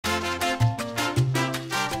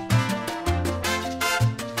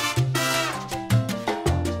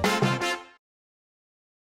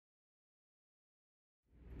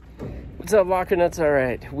What's up, Locker Nuts? All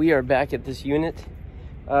right, we are back at this unit.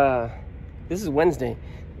 This is Wednesday.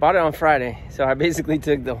 Bought it on Friday, so I basically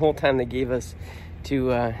took the whole time they gave us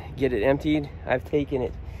to get it emptied. I've taken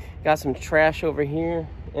it. Got some trash over here,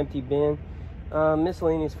 empty bin.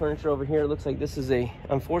 Miscellaneous furniture over here. It looks like this is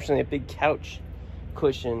unfortunately a big couch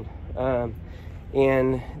cushion,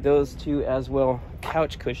 and those two as well,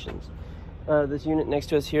 couch cushions. This unit next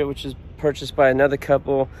to us here, which is purchased by another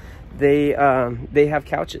couple, they have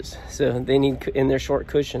couches, so they need in their short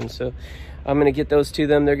cushions. So I'm gonna get those to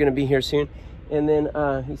them. They're gonna be here soon. And then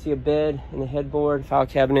you see a bed and a headboard, file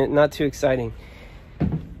cabinet. Not too exciting.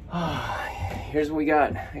 Here's what we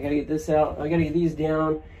got. I gotta get this out. I gotta get these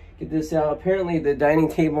down, get this out. Apparently the dining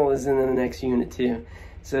table is in the next unit too,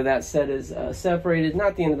 so that set is separated.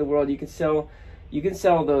 Not the end of the world. You can sell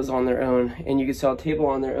those on their own, and you can sell a table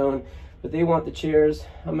on their own. But they want the chairs.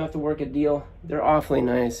 I'm gonna have to work a deal. They're awfully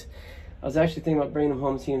nice. I was actually thinking about bringing them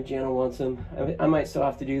home, seeing if Jana wants them. I might still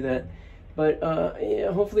have to do that. But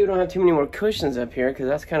yeah, hopefully we don't have too many more cushions up here, because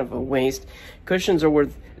that's kind of a waste. Cushions are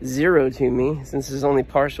worth 0 to me, since this is only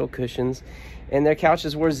partial cushions. And their couch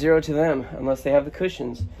is worth 0 to them, unless they have the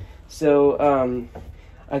cushions. So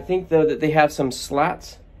I think, though, that they have some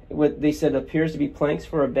slats. What they said appears to be planks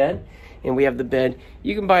for a bed. And we have the bed.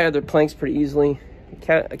 You can buy other planks pretty easily.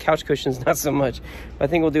 Couch cushions, not so much. But I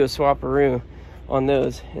think we'll do a swap-a-roo on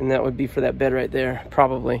those, and that would be for that bed right there,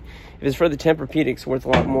 probably. If it's for the Tempur-Pedic, it's worth a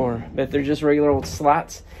lot more. But if they're just regular old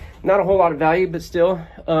slats, not a whole lot of value, but still,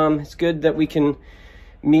 it's good that we can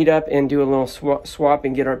meet up and do a little swap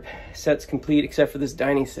and get our sets complete, except for this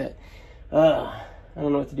dining set. I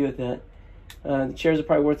don't know what to do with that. The chairs are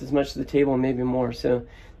probably worth as much as the table, and maybe more. So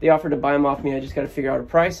they offered to buy them off me. I just got to figure out a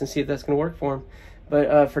price and see if that's going to work for them.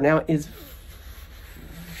 But for now, it's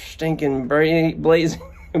stinking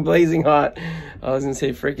blazing hot. I was gonna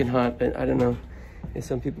say freaking hot, but I don't know if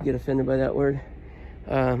some people get offended by that word.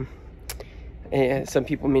 And some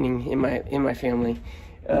people, meaning in my family.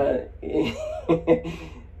 But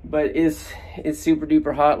it's super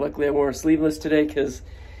duper hot. Luckily I wore sleeveless today, because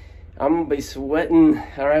I'm gonna be sweating.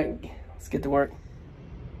 All right, let's get to work.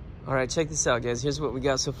 All right, check this out, guys. Here's what we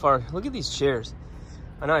got so far. Look at these chairs.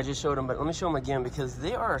 I know I just showed them, but let me show them again, because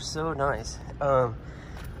they are so nice.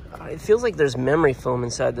 It feels like there's memory foam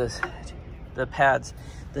inside the pads,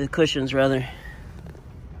 the cushions rather.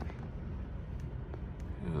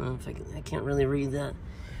 I don't know if I can't really read that.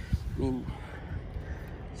 I mean,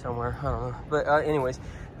 somewhere, I don't know. But anyways,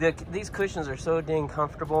 these cushions are so dang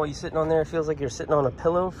comfortable. You sitting on there, it feels like you're sitting on a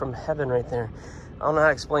pillow from heaven right there. I don't know how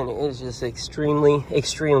to explain it. It is just extremely,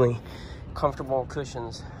 extremely comfortable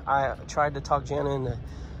cushions. I tried to talk Jana into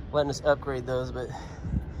letting us upgrade those, but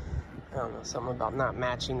I don't know, something about not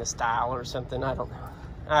matching the style or something. I don't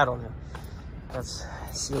know. That's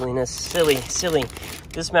silliness. Silly.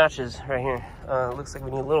 This matches right here. Looks like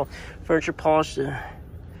we need a little furniture polish to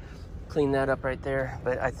clean that up right there.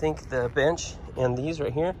 But I think the bench and these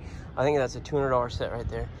right here, I think that's a $200 set right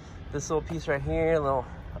there. This little piece right here, a little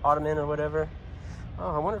ottoman or whatever.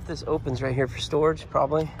 Oh, I wonder if this opens right here for storage.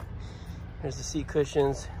 Probably. There's the seat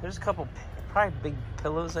cushions. There's a couple, probably big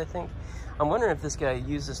pillows, I think. I'm wondering if this guy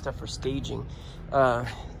uses this stuff for staging.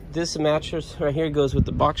 This mattress right here goes with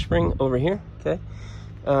the box spring over here, okay?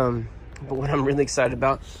 But what I'm really excited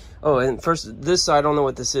about, oh, and first, this, I don't know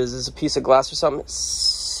what this is. Is a piece of glass or something? It's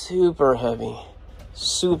super heavy.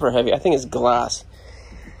 Super heavy. I think it's glass.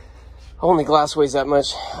 Only glass weighs that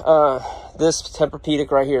much. This Tempur-Pedic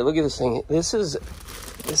right here, look at this thing. This is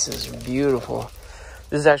beautiful.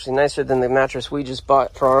 This is actually nicer than the mattress we just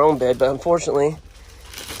bought for our own bed, but unfortunately,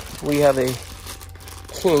 we have a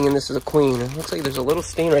king and this is a queen. It looks like there's a little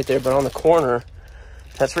stain right there, but on the corner,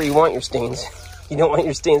 that's where you want your stains. You don't want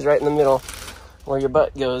your stains right in the middle where your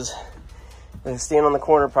butt goes. The stain on the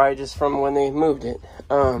corner probably just from when they moved it.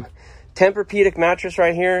 Tempur-Pedic mattress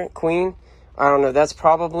right here, queen. I don't know, that's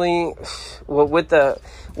probably, well, with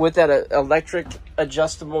that electric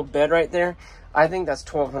adjustable bed right there, I think that's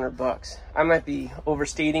 $1,200. I might be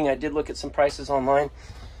overstating. I did look at some prices online.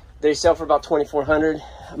 They sell for about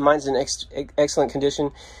 $2,400. Mine's in excellent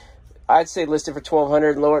condition. I'd say list it for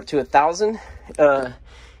 $1,200, lower it to $1,000,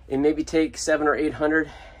 and maybe take $700 or $800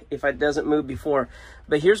 if it doesn't move before.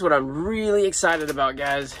 But here's what I'm really excited about,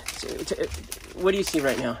 guys. What do you see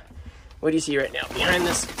right now? What do you see right now behind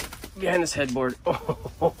this headboard?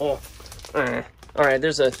 Oh. All right.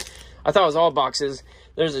 There's I thought it was all boxes.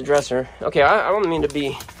 There's a dresser. Okay, I don't mean to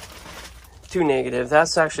be too negative.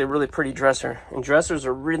 That's actually a really pretty dresser, and dressers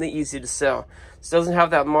are really easy to sell. This doesn't have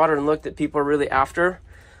that modern look that people are really after,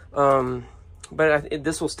 but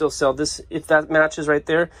this will still sell. This, if that matches right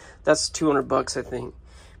there, that's $200, I think,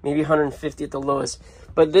 maybe 150 at the lowest.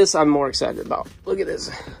 But this I'm more excited about. Look at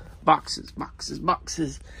this. Boxes, boxes,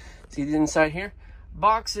 boxes. See the inside here?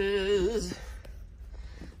 Boxes.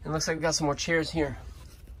 It looks like we got some more chairs here.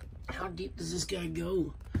 How deep does this guy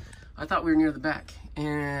go? I thought we were near the back.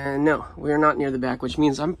 And no, we are not near the back, which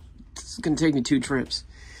means it's gonna take me 2 trips.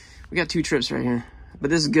 We got 2 trips right here. But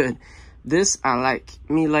this is good. This I like.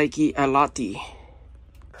 Me likey a lottie.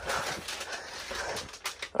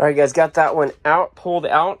 All right, guys, got that one out, pulled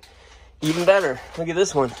out. Even better. Look at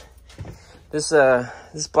this one. This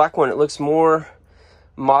black one, it looks more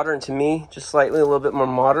modern to me, just slightly a little bit more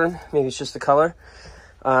modern. Maybe it's just the color.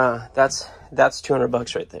 That's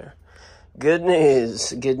 $200 right there. Good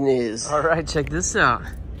news, good news. All right, check this out.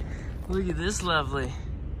 Look at this lovely.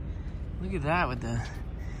 Look at that with the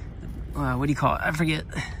what do you call it? I forget.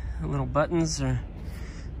 The little buttons, or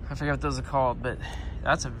I forget what those are called, but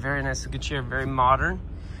that's a very nice looking chair, very modern.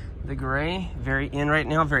 The gray, very in right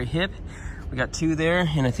now, very hip. We got 2 there,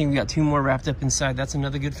 and I think we got 2 more wrapped up inside. That's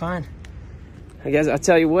another good find. Hey guys, I'll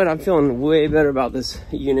tell you what, I'm feeling way better about this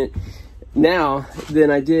unit now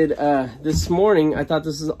than I did this morning. I thought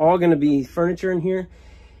this is all gonna be furniture in here.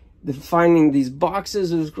 Finding these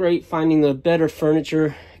boxes was great. Finding the better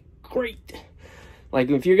furniture, great. Like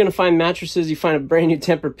if you're gonna find mattresses, you find a brand new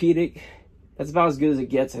Tempur-Pedic. That's about as good as it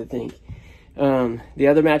gets, I think. The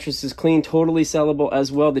other mattress is clean, totally sellable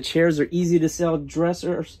as well. The chairs are easy to sell.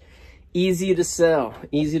 Dressers, easy to sell,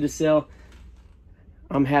 easy to sell.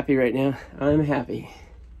 I'm happy right now. I'm happy.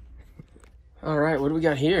 All right, what do we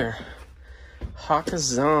got here?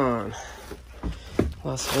 Hakazan,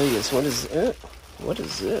 Las Vegas. What is it? What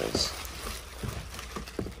is this?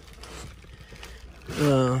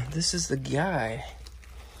 This is the guy.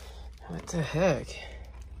 What the heck?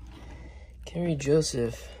 Kerry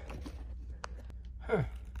Joseph. Huh.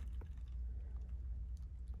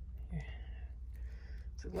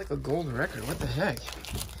 It's like a gold record. What the heck?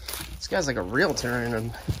 This guy's like a realtor and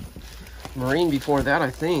a Marine before that, I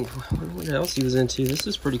think. What else he was into? This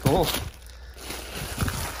is pretty cool.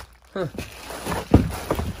 Huh.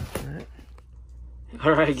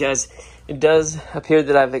 All right, guys. It does appear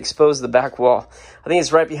that I've exposed the back wall. I think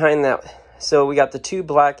it's right behind that. So we got the 2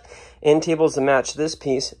 black end tables to match this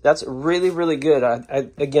piece. That's really, really good.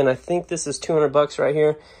 Again, I think this is $200 right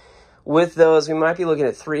here. With those, we might be looking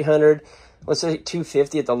at 300. Let's say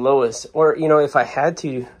 250 at the lowest. Or, you know, if I had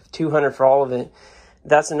to, 200 for all of it.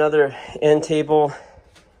 That's another end table.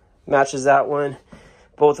 Matches that one.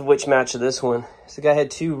 Both of which match this one. So the guy had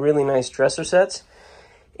 2 really nice dresser sets.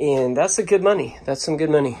 And that's a good money. That's some good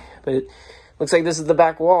money. But it looks like this is the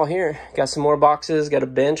back wall here. Got some more boxes. Got a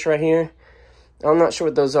bench right here. I'm not sure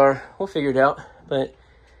what those are. We'll figure it out. But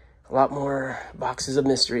a lot more boxes of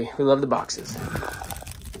mystery. We love the boxes.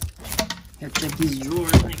 Gotta check these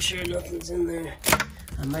drawers, make sure nothing's in there.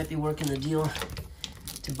 I might be working the deal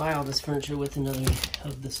to buy all this furniture with another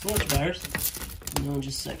of the storage buyers. We'll know in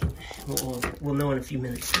just a second. We'll know in a few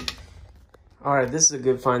minutes. All right, this is a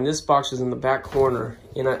good find. This box is in the back corner,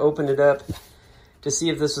 and I opened it up to see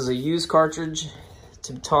if this was a used cartridge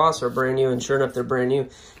to toss or brand new, and sure enough, they're brand new.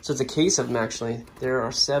 So it's a case of them, actually. There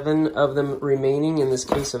are 7 of them remaining in this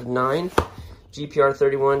case of 9 GPR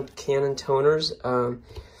 31 Canon toners.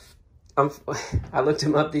 I looked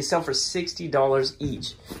them up. They sell for $60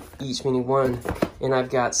 each meaning 1, and I've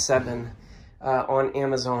got 7 on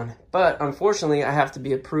Amazon. But unfortunately, I have to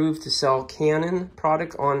be approved to sell Canon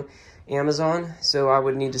product on Amazon, so I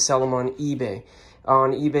would need to sell them on eBay.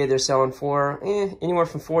 On eBay, they're selling for anywhere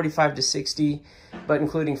from $45 to $60, but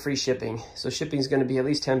including free shipping. So shipping is going to be at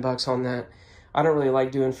least $10 on that. I don't really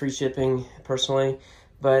like doing free shipping personally,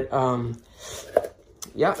 but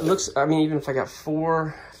yeah, it looks, I mean, even if I got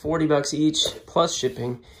 $40 each plus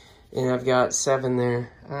shipping, and I've got 7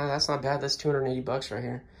 there, that's not bad. That's $280 right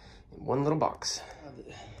here. One little box.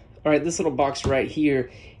 All right, this little box right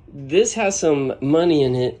here, this has some money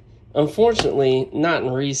in it. Unfortunately, not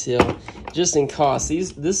in resale, just in cost.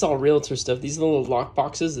 This is all realtor stuff. These are the little lock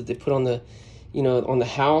boxes that they put on the, you know, on the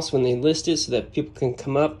house when they list it, so that people can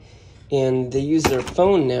come up, and they use their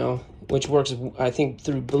phone now, which works, I think,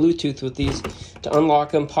 through Bluetooth with these to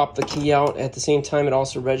unlock them, pop the key out. At the same time, it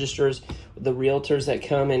also registers the realtors that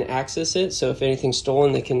come and access it. So if anything's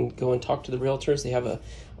stolen, they can go and talk to the realtors. They have a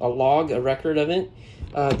log, a record of it.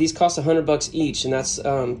 These cost $100 each, and that's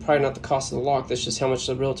probably not the cost of the lock. That's just how much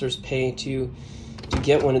the realtors pay to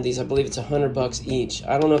get one of these. I believe it's $100 each.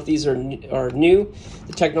 I don't know if these are new.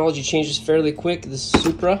 The technology changes fairly quick. This is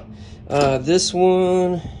Supra. This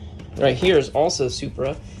one right here is also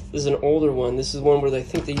Supra. This is an older one. This is one where I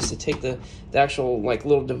think they used to take the actual like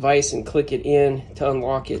little device and click it in to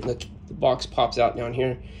unlock it, and the box pops out down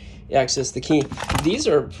here. access the key. These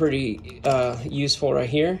are pretty useful right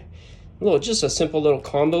here. Just a simple little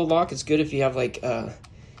combo lock. It's good if you have like a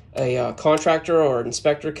contractor or an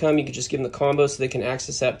inspector come. You could just give them the combo so they can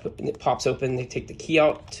access that. It pops open. They take the key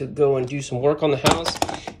out to go and do some work on the house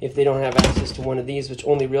if they don't have access to one of these, which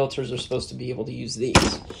only realtors are supposed to be able to use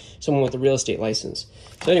these. Someone with a real estate license.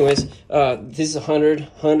 So anyways, this is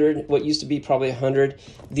 100. What used to be probably 100.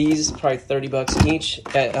 These probably 30 bucks each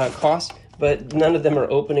at cost, but none of them are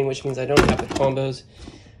opening, which means I don't have the combos.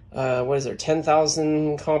 What is there,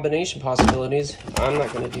 10,000 combination possibilities? I'm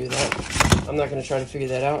not going to do that. I'm not going to try to figure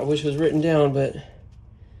that out. I wish it was written down, but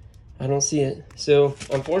I don't see it. So,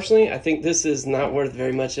 unfortunately, I think this is not worth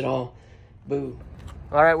very much at all. Boo.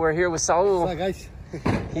 All right, we're here with Saul. Hi, guys.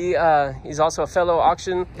 He's also a fellow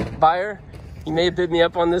auction buyer. He may have bid me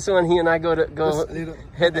up on this one. He and I go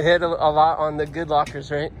head to head a lot on the good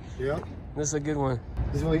lockers, right? Yeah. This is a good one.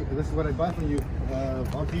 This is what I bought from you.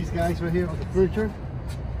 All these guys right here, all the furniture.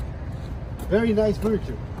 Very nice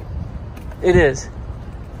furniture. It is.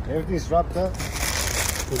 Everything's wrapped up.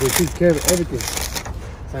 So they take care of everything.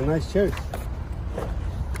 It's a nice chairs.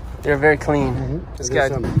 They're very clean. This guy.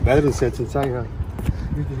 There's some bedroom sets inside.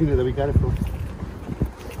 This unit that we got it from.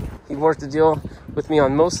 He worked a deal with me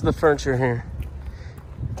on most of the furniture here.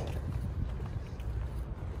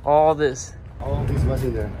 All this. All this was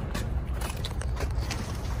in there.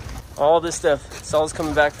 All this stuff. Saul's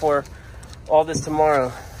coming back for all this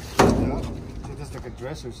tomorrow. Yeah. There's like a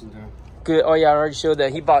dressers in there. Good. Oh yeah, I already showed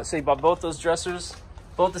that. He bought both those dressers,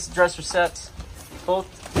 both the dresser sets, both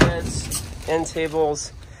beds, end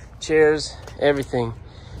tables, chairs, everything.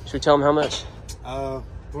 Should we tell him how much?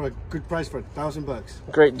 For a good price for $1,000.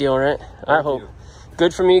 Great deal, right? I hope.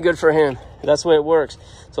 Good for me, good for him. That's the way it works.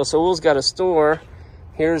 So Saul's got a store.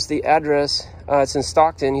 Here's the address. It's in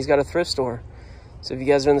Stockton. He's got a thrift store. So if you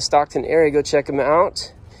guys are in the Stockton area, go check him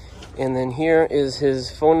out. And then here is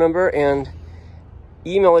his phone number and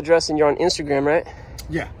email address, and you're on Instagram, right?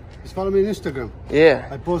 Yeah, just follow me on Instagram. Yeah.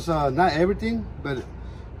 I post not everything, but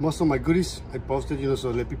most of my goodies I posted, so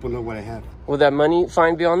let people know what I have. Will that money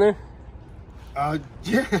fine be on there?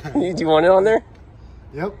 Yeah. Do you want it on there?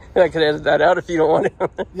 Yep. I could edit that out if you don't want it on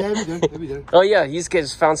there. Yeah, it'll be there. Oh yeah, he's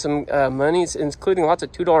just found some money, including lots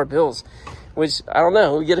of $2 bills, which I don't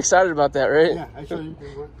know. We get excited about that, right? Yeah, I show you.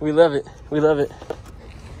 We love it. We love it.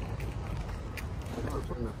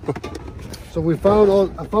 So I found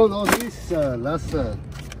all these last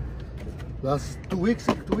 2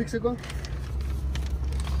 weeks ago.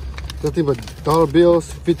 Nothing but dollar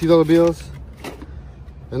bills, $50 bills,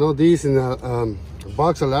 and all these in a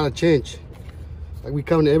box. A lot of change. Like we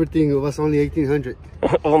counted everything. It was only 1,800.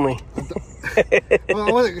 Only.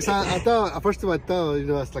 Well, I thought first I thought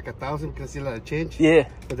it's like 1,000 because I see a lot of change. Yeah.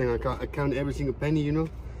 But then I counted every single penny.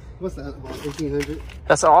 What's that? About 1,800.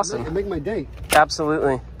 That's awesome. It make my day.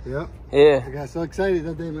 Absolutely. Yeah. Yeah. I got so excited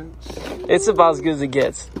that day, man. It's about as good as it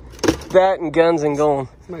gets. That and guns and gold.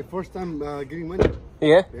 It's my first time getting money.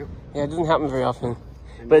 Yeah? Yeah. Yeah, it doesn't happen very often.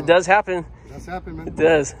 But it does happen. It does happen, man. It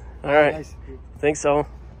does. All right. Nice. Think so. All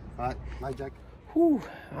right. Bye, Jack. Whew,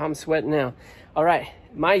 I'm sweating now. All right.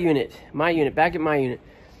 My unit. Back at my unit.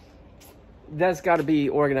 That's got to be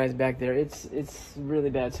organized back there. It's really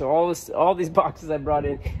bad. So all these boxes I brought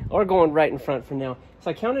in are going right in front for now.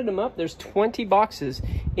 So I counted them up. There's 20 boxes.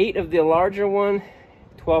 8 of the larger one,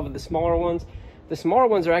 12 of the smaller ones. The smaller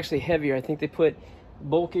ones are actually heavier. I think they put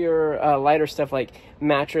bulkier, lighter stuff like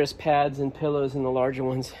mattress pads and pillows in the larger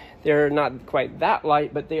ones. They're not quite that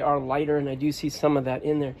light, but they are lighter, and I do see some of that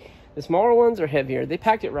in there. The smaller ones are heavier. They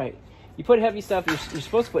packed it right. You put heavy stuff, you're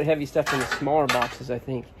supposed to put heavy stuff in the smaller boxes, I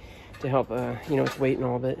think, to help, its weight and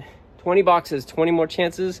all of it. 20 boxes, 20 more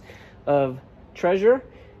chances of treasure,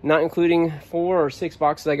 not including 4 or 6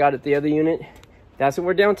 boxes I got at the other unit. That's what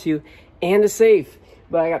we're down to, and a safe.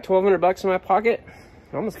 But I got 1,200 bucks in my pocket.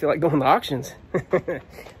 I almost feel like going to auctions.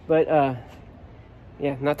 But,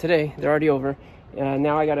 yeah, not today. They're already over.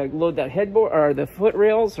 Now I got to load that headboard, or the foot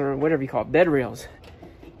rails, or whatever you call it, bed rails.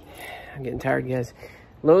 I'm getting tired, guys.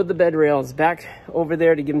 Load the bed rails back over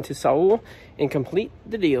there to give them to Saul and complete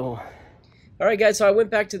the deal. All right, guys, so I went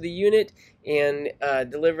back to the unit and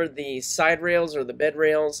delivered the side rails or the bed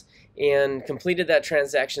rails and completed that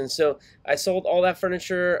transaction. So I sold all that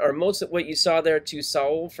furniture, or most of what you saw there, to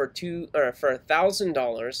Saul for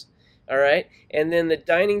 $1,000. All right, and then the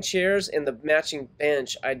dining chairs and the matching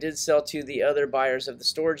bench I did sell to the other buyers of the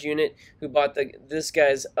storage unit who bought this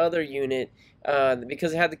guy's other unit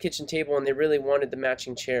because it had the kitchen table and they really wanted the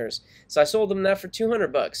matching chairs. So I sold them that for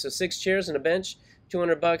 200 bucks. So 6 chairs and a bench,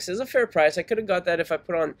 200 bucks is a fair price. I could have got that if I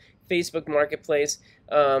put on Facebook Marketplace.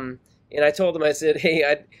 And I told them, I said, hey,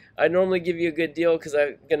 I normally give you a good deal because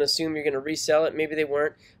I'm going to assume you're going to resell it. Maybe they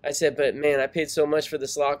weren't. I said, but man, I paid so much for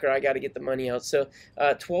this locker, I got to get the money out. So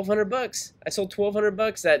 $1,200. I sold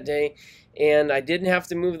 $1,200 that day, and I didn't have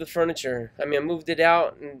to move the furniture. I mean, I moved it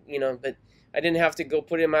out, and but I didn't have to go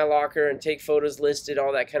put it in my locker and take photos listed,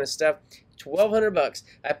 all that kind of stuff. $1,200.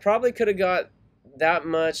 I probably could have got that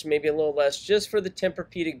much, maybe a little less, just for the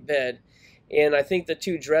Tempur-Pedic bed. And I think the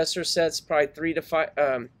 2 dresser sets, probably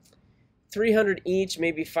 $300 each,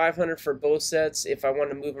 maybe $500 for both sets if I want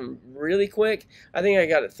to move them really quick. I think I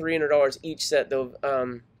got it $300 each set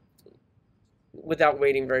though, without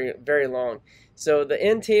waiting very long. So the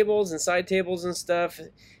end tables and side tables and stuff,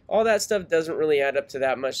 all that stuff doesn't really add up to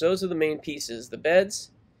that much. Those are the main pieces. The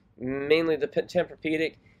beds, mainly the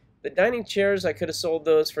Tempur-Pedic. The dining chairs, I could have sold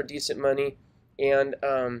those for decent money, and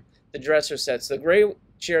the dresser sets. The gray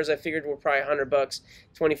chairs I figured were probably $100,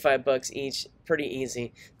 $25 each, pretty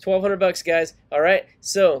easy. $1,200, guys. All right,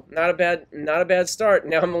 so not a bad start.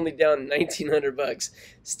 Now I'm only down $1,900.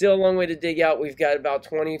 Still a long way to dig out. We've got about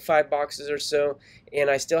 25 boxes or so,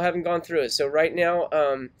 and I still haven't gone through it. So right now,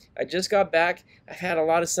 I just got back. I've had a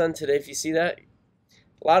lot of sun today. If you see that.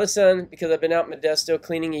 A lot of sun because I've been out in Modesto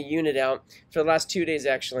cleaning a unit out for the last 2 days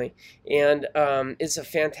actually, and it's a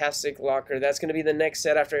fantastic locker. That's going to be the next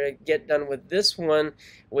set after I get done with this one,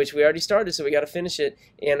 which we already started, so we got to finish it.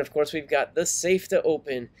 And of course we've got the safe to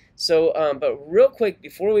open. So, but real quick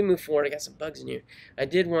before we move forward, I got some bugs in here. I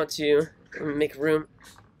did want to make room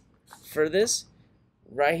for this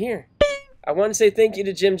right here. I want to say thank you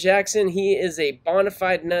to Jim Jackson. He is a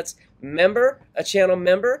Bonafide Nuts member, a channel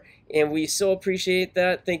member, and we so appreciate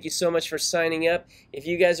that. Thank you so much for signing up. If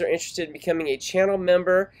you guys are interested in becoming a channel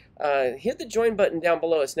member, hit the join button down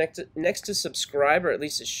below. It's next to subscribe, or at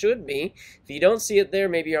least it should be. If you don't see it there,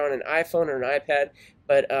 maybe you're on an iPhone or an iPad,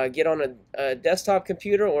 but get on a desktop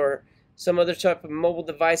computer or some other type of mobile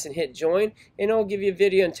device and hit join, and I'll give you a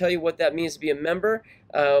video and tell you what that means to be a member,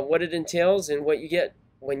 what it entails, and what you get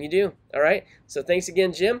when you do. All right, so thanks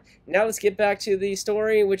again, Jim. Now let's get back to the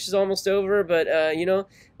story, which is almost over, but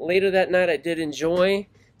later that night I did enjoy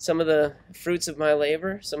some of the fruits of my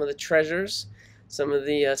labor, some of the treasures, some of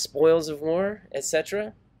the spoils of war,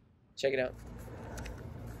 etc. Check it out.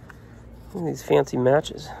 Look at these fancy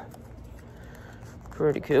matches.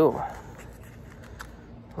 Pretty cool.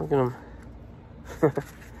 Look at them.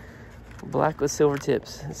 Black with silver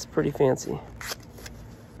tips. It's pretty fancy.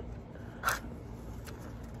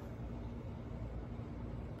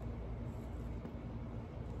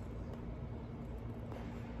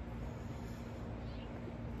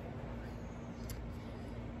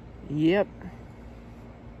 Yep.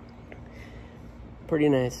 Pretty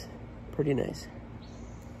nice. Pretty nice.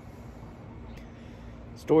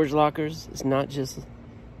 Storage lockers is not just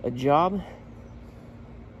a job.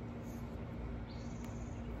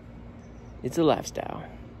 It's a lifestyle.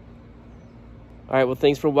 Alright, well,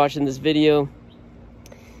 thanks for watching this video.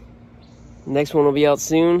 Next one will be out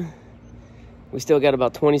soon. We still got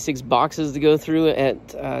about 26 boxes to go through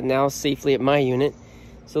at now safely at my unit.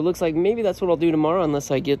 So it looks like maybe that's what I'll do tomorrow, unless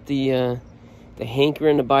I get the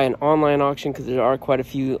hankering to buy an online auction, because there are quite a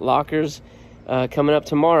few lockers coming up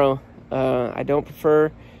tomorrow. I don't prefer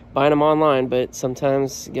buying them online, but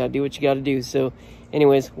sometimes you gotta do what you gotta do. So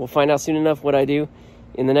anyways, we'll find out soon enough what I do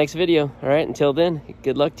in the next video. All right, until then,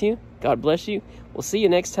 good luck to you. God bless you. We'll see you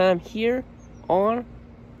next time here on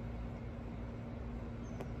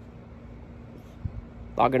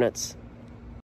Logger Nuts.